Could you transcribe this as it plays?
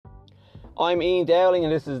I'm Ian Dowling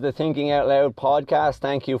and this is the Thinking Out Loud podcast.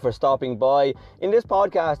 Thank you for stopping by. In this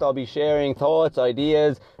podcast I'll be sharing thoughts,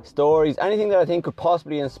 ideas, stories, anything that I think could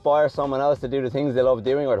possibly inspire someone else to do the things they love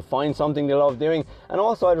doing or to find something they love doing. And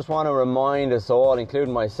also I just want to remind us all,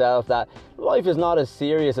 including myself, that life is not as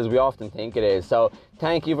serious as we often think it is. So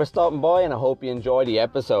thank you for stopping by and I hope you enjoy the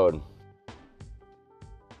episode.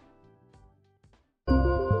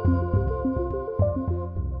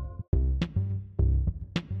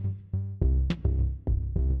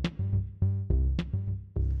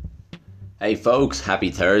 Hey folks, happy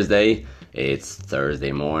Thursday. It's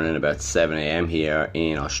Thursday morning, about 7 a.m. here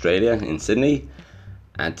in Australia, in Sydney.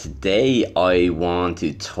 And today I want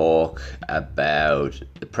to talk about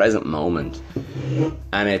the present moment.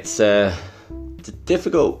 And it's a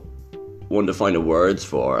difficult one to find the words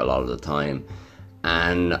for a lot of the time.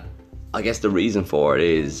 And I guess the reason for it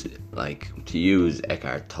is, like, to use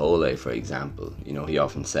Eckhart Tolle, for example. You know, he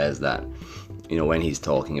often says that, you know, when he's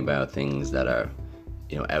talking about things that are,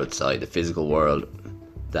 you know, outside the physical world,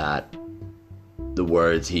 that the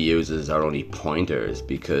words he uses are only pointers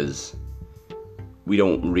because we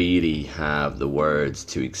don't really have the words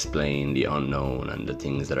to explain the unknown and the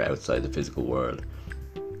things that are outside the physical world.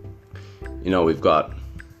 You know, we've got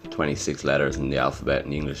 26 letters in the alphabet, in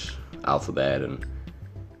the English alphabet, and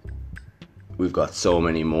we've got so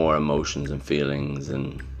many more emotions and feelings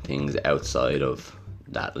and things outside of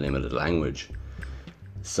that limited language.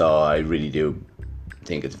 So I really do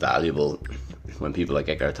think it's valuable when people like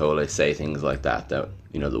Eckhart Tolle say things like that,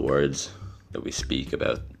 you know, the words that we speak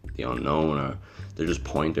about the unknown are, they're just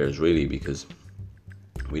pointers really, because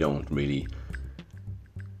we don't really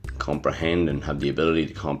comprehend and have the ability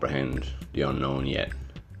to comprehend the unknown yet.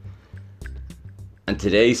 And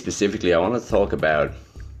today specifically I want to talk about,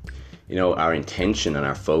 you know, our intention and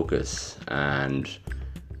our focus and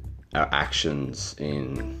our actions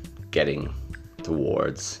in getting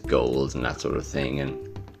towards goals and that sort of thing.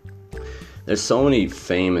 And there's so many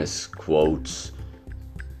famous quotes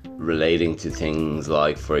relating to things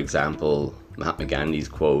like, for example, Mahatma Gandhi's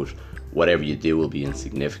quote, "Whatever you do will be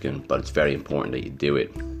insignificant, but it's very important that you do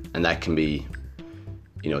it." And that can be,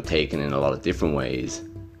 you know, taken in a lot of different ways.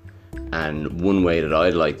 And one way that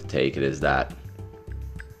I'd like to take it is that,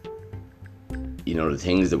 you know, the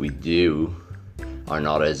things that we do are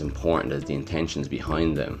not as important as the intentions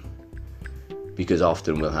behind them. Because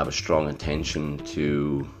often we'll have a strong intention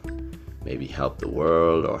to maybe help the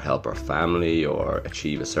world or help our family or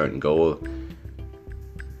achieve a certain goal.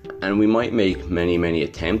 And we might make many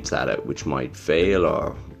attempts at it, which might fail,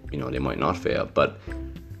 or, you know, they might not fail. But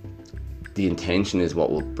the intention is what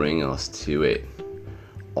will bring us to it,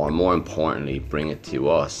 or more importantly, bring it to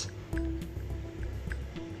us.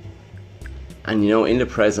 And, you know, in the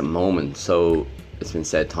present moment, so it's been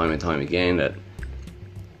said time and time again that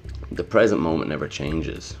the present moment never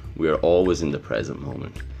changes. We are always in the present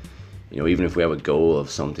moment. You know, even if we have a goal of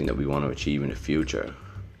something that we want to achieve in the future,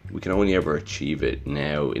 we can only ever achieve it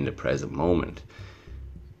now in the present moment.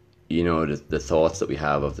 You know, the thoughts that we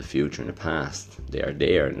have of the future and the past, they are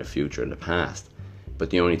there in the future and the past. But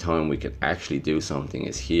the only time we can actually do something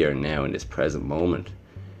is here now in this present moment.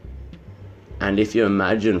 And if you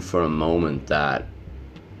imagine for a moment that,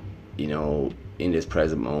 you know, in this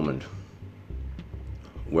present moment,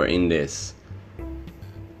 we're in this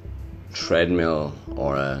treadmill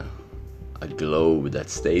or a globe that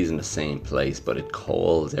stays in the same place, but it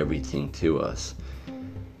calls everything to us.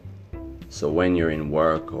 So when you're in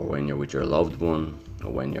work, or when you're with your loved one,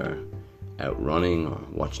 or when you're out running or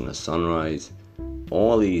watching the sunrise,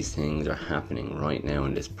 all these things are happening right now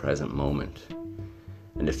in this present moment.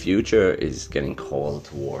 And the future is getting called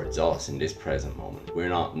towards us in this present moment. We're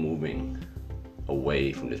not moving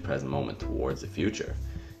away from this present moment towards the future.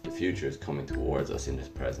 The future is coming towards us in this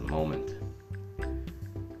present moment.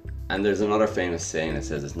 And there's another famous saying that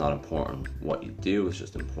says it's not important what you do, it's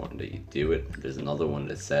just important that you do it. There's another one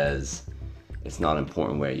that says it's not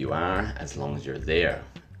important where you are as long as you're there.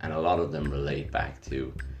 And a lot of them relate back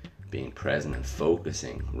to being present and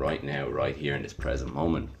focusing right now, right here in this present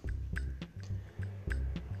moment.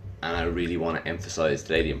 And I really want to emphasize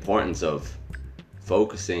today the importance of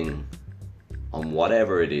focusing on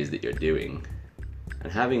whatever it is that you're doing,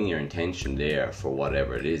 and having your intention there for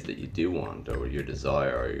whatever it is that you do want, or your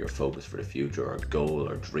desire, or your focus for the future, or goal,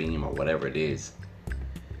 or dream, or whatever it is.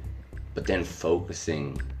 But then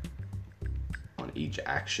focusing on each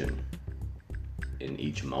action in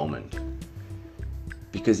each moment.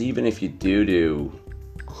 Because even if you do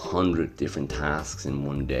 100 different tasks in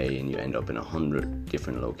one day and you end up in 100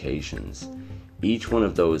 different locations, each one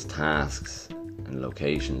of those tasks and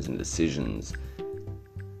locations and decisions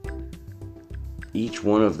each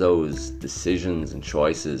one of those decisions and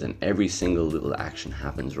choices and every single little action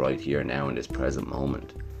happens right here now in this present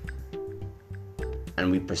moment. And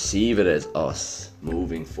we perceive it as us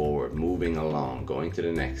moving forward, moving along, going to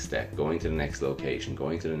the next step, going to the next location,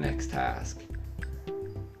 going to the next task.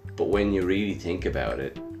 But when you really think about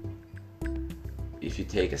it, if you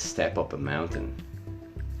take a step up a mountain,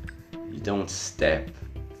 you don't step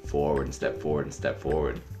forward and step forward and step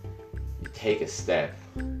forward. You take a step,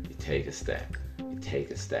 you take a step, you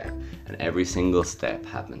take a step. And every single step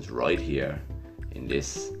happens right here in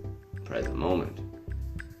this present moment.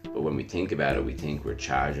 But when we think about it, we think we're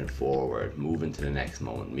charging forward, moving to the next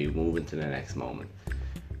moment, moving to the next moment.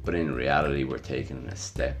 But in reality, we're taking a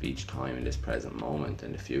step each time in this present moment,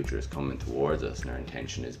 and the future is coming towards us, and our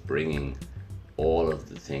intention is bringing all of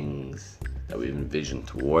the things that we've envisioned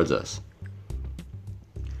towards us.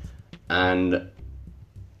 And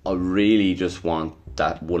I really just want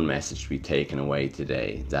that one message to be taken away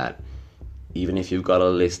today, that even if you've got a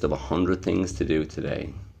list of 100 things to do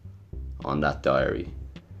today on that diary,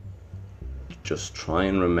 just try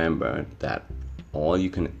and remember that all you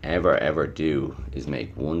can ever do is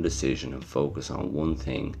make one decision and focus on one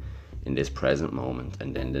thing in this present moment,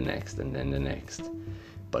 and then the next, and then the next.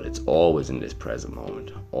 But it's always in this present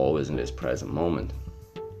moment, always in this present moment.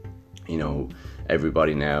 You know,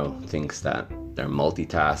 everybody now thinks that they're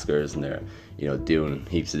multitaskers and they're, doing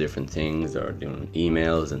heaps of different things. They're doing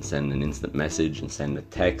emails and sending an instant message and sending a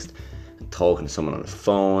text and talking to someone on the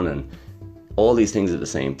phone and all these things at the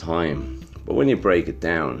same time. But when you break it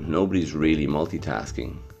down, nobody's really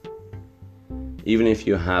multitasking. Even if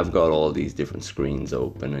you have got all these different screens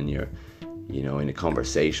open and you're, in a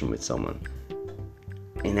conversation with someone,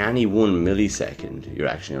 in any 1 millisecond, you're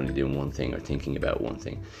actually only doing one thing or thinking about one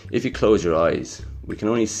thing. If you close your eyes, we can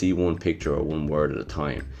only see one picture or one word at a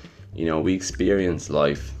time. We experience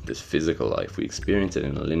life, this physical life, we experience it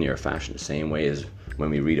in a linear fashion, the same way as when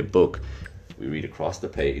we read a book. We read across the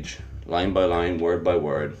page, line by line, word by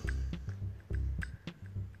word.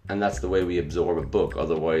 And that's the way we absorb a book.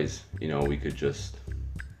 Otherwise, we could just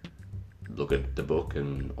look at the book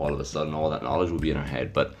and all of a sudden all that knowledge would be in our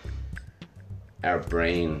head. But our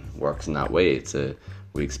brain works in that way.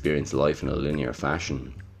 We experience life in a linear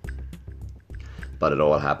fashion. But it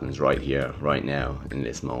all happens right here, right now, in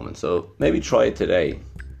this moment. So maybe try it today.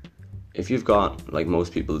 If you've got, like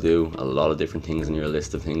most people do, a lot of different things on your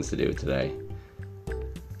list of things to do today,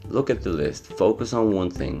 look at the list, focus on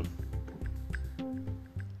one thing,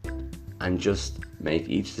 and just make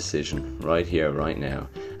each decision right here, right now.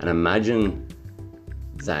 And imagine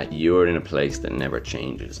that you're in a place that never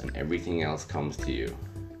changes and everything else comes to you.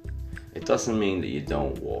 It doesn't mean that you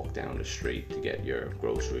don't walk down the street to get your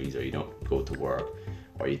groceries, or you don't go to work,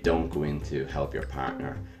 or you don't go in to help your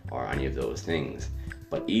partner, or any of those things.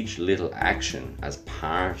 But each little action as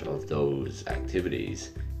part of those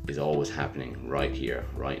activities is always happening right here,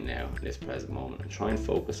 right now, in this present moment. And try and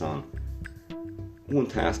focus on one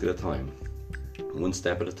task at a time, one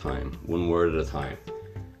step at a time, one word at a time.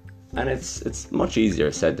 And it's much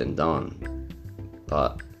easier said than done,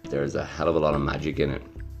 but there's a hell of a lot of magic in it.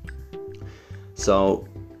 So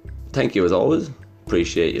thank you as always,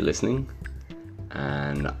 appreciate you listening,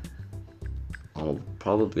 and I'll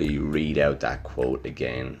probably read out that quote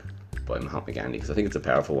again by Mahatma Gandhi because I think it's a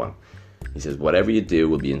powerful one. He says, whatever you do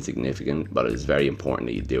will be insignificant, but it is very important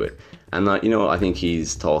that you do it. And I think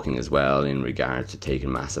he's talking as well in regards to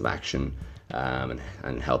taking massive action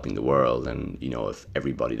and helping the world. And if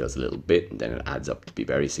everybody does a little bit, then it adds up to be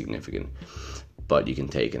very significant. But you can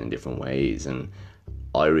take it in different ways. And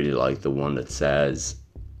I really like the one that says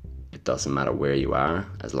it doesn't matter where you are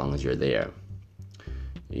as long as you're there.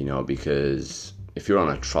 Because if you're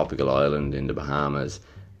on a tropical island in the Bahamas,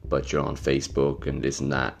 but you're on Facebook and this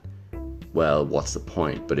and that, well, what's the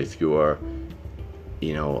point? But if you're,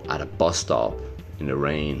 at a bus stop in the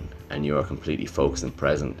rain and you're completely focused and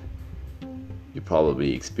present, you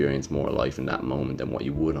probably experience more life in that moment than what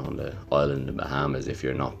you would on the island in the Bahamas if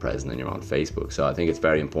you're not present and you're on Facebook. So I think it's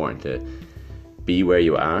very important to be where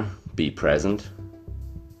you are, be present,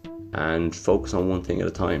 and focus on one thing at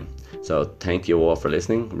a time. So thank you all for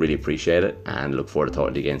listening, really appreciate it, and look forward to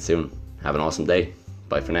talking to you again soon. Have an awesome day.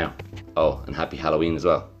 Bye for now. Oh, and happy Halloween as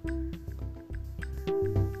well.